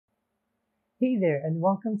Hey there, and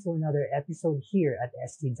welcome to another episode here at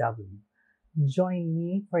STW. Join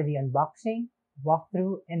me for the unboxing,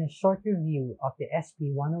 walkthrough, and a short review of the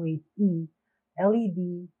SP108E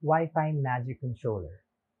LED Wi-Fi Magic Controller.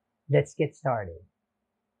 Let's get started.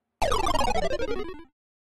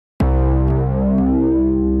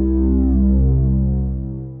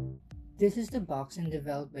 This is the box and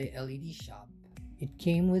developed by LED Shop. It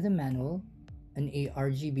came with a manual, an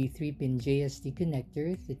ARGB 3-pin JST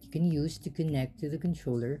connector that you can use to connect to the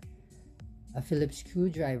controller, a Phillips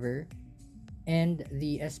screwdriver, and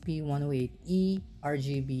the SP108E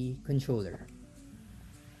RGB controller.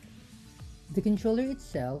 The controller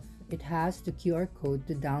itself, it has the QR code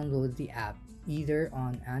to download the app either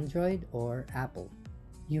on Android or Apple.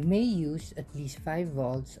 You may use at least 5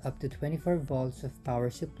 volts up to 24 volts of power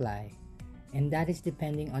supply, and that is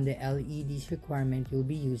depending on the LED's requirement you'll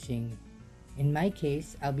be using. In my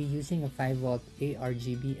case, I'll be using a 5 volt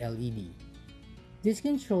ARGB LED. This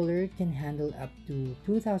controller can handle up to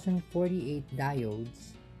 2048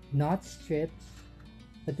 diodes, not strips,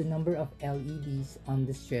 but the number of LEDs on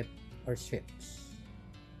the strip or strips.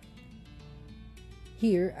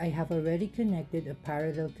 Here, I have already connected a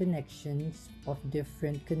parallel connections of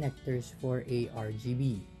different connectors for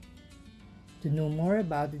ARGB. To know more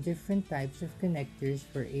about the different types of connectors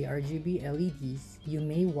for ARGB LEDs, you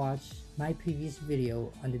may watch my previous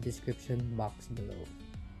video on the description box below.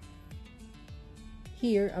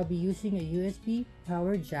 Here, I'll be using a USB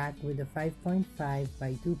power jack with a 5.5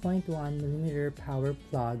 by 2.1mm power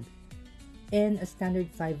plug and a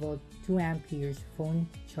standard 5V 2A phone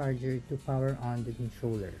charger to power on the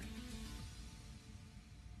controller.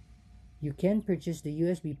 You can purchase the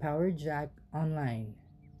USB power jack online,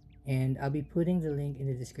 and I'll be putting the link in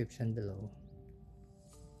the description below.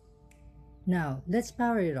 Now, let's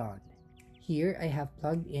power it on. Here, I have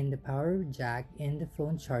plugged in the power jack and the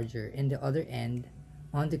phone charger in the other end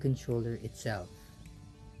on the controller itself.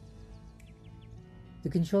 The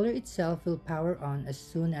controller itself will power on as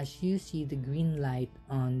soon as you see the green light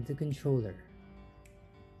on the controller.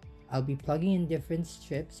 I'll be plugging in different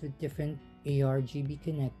strips with different ARGB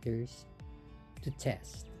connectors to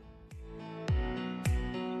test.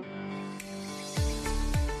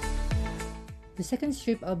 The second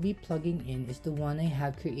strip I'll be plugging in is the one I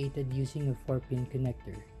have created using a 4-pin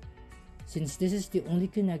connector. Since this is the only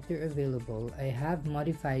connector available, I have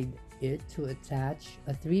modified it to attach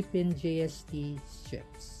a 3-pin JST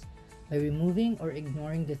strips by removing or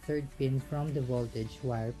ignoring the 3rd pin from the voltage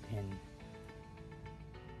wire pin.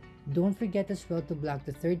 Don't forget as well to block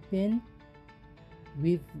the 3rd pin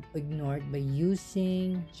we've ignored by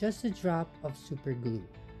using just a drop of super glue.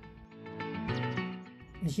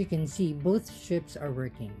 As you can see, both strips are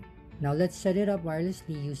working. Now let's set it up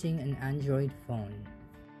wirelessly using an Android phone.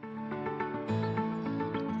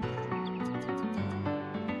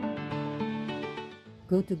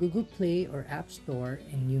 Go to Google Play or App Store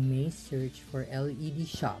and you may search for LED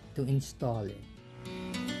Shop to install it.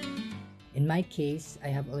 In my case, I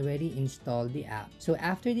have already installed the app. So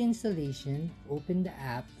after the installation, open the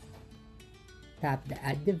app, tap the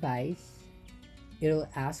Add Device. It'll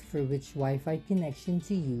ask for which Wi-Fi connection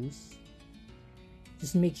to use.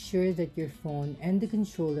 Just make sure that your phone and the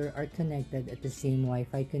controller are connected at the same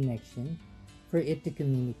Wi-Fi connection for it to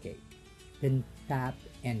communicate. Then tap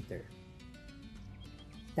Enter.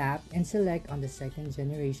 Tap and select on the 2nd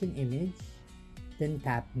generation image, then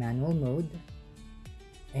tap manual mode,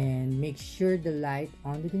 and make sure the light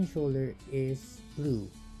on the controller is blue.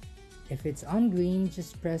 If it's on green,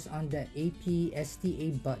 just press on the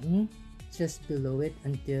APSTA button just below it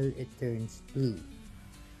until it turns blue.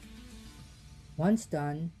 Once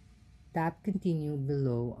done, tap continue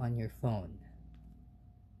below on your phone.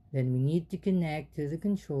 Then we need to connect to the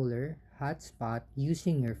controller hotspot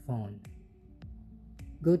using your phone.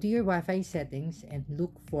 Go to your Wi-Fi settings and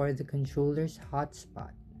look for the controller's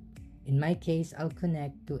hotspot. In my case, I'll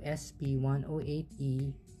connect to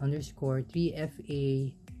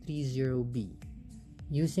SP108E_3FA30B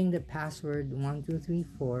using the password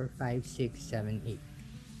 12345678.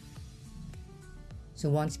 So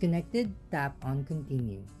once connected, tap on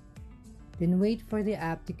continue. Then wait for the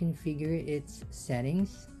app to configure its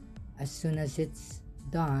settings. As soon as it's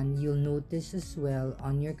done, you'll notice as well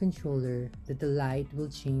on your controller that the light will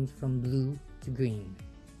change from blue to green.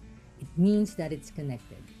 It means that it's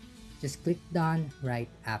connected. Just click done right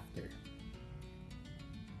after.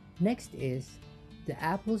 Next is, the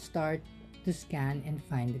app will start to scan and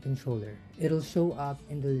find the controller. It'll show up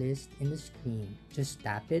in the list in the screen. Just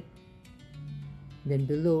tap it. Then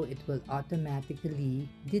below, it will automatically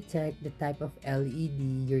detect the type of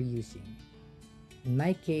LED you're using. In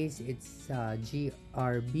my case, it's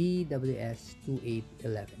GRB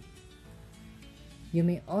WS2811. You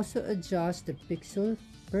may also adjust the pixel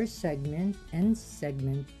per segment and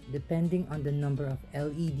segment depending on the number of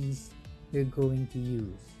LEDs you're going to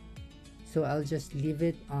use. So I'll just leave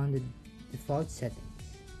it on the default settings.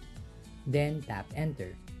 Then tap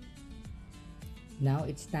enter. Now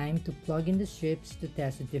it's time to plug in the strips to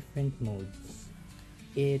test the different modes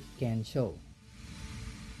it can show.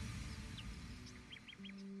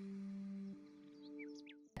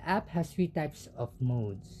 The app has 3 types of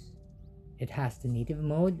modes. It has the native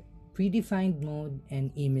mode, predefined mode,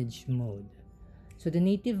 and image mode. So the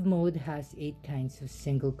native mode has 8 kinds of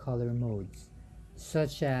single color modes,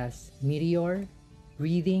 such as meteor,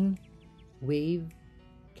 breathing, wave,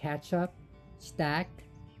 catch up, stack,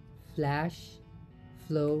 flash,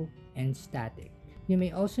 flow, and static. You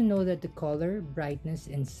may also know that the color, brightness,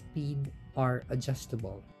 and speed are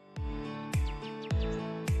adjustable.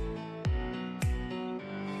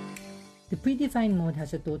 The predefined mode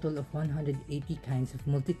has a total of 180 kinds of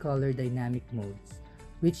multicolor dynamic modes,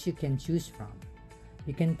 which you can choose from.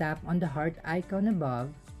 You can tap on the heart icon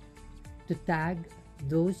above to tag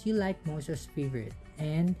those you like most as favorite,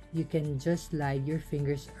 and you can just slide your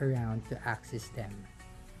fingers around to access them.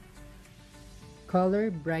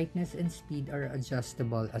 Color, brightness, and speed are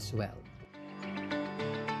adjustable as well.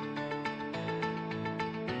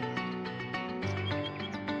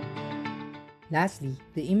 Lastly,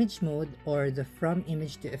 the image mode, or the from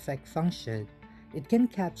image to effect function, it can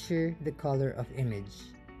capture the color of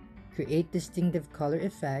image, create distinctive color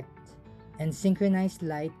effect, and synchronize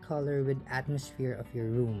light color with atmosphere of your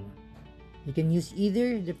room. You can use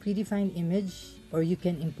either the predefined image or you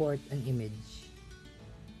can import an image.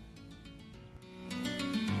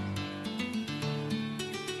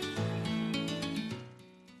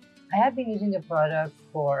 I have been using the product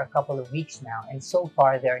for a couple of weeks now, and so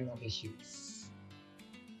far there are no issues.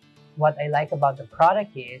 What I like about the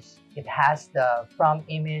product is it has the from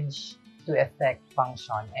image to effect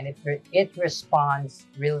function, and it responds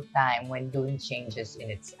real time when doing changes in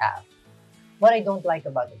its app. What I don't like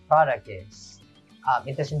about the product is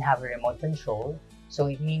it doesn't have a remote control, so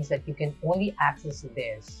it means that you can only access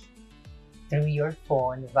this through your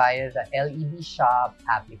phone via the LED Shop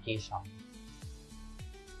application.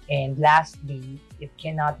 And lastly, it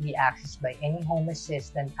cannot be accessed by any home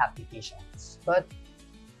assistant applications. But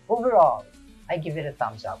overall, I give it a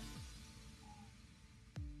thumbs up.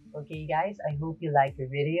 Okay guys, I hope you liked the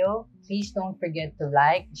video. Please don't forget to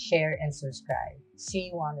like, share, and subscribe.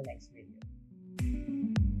 See you on the next video.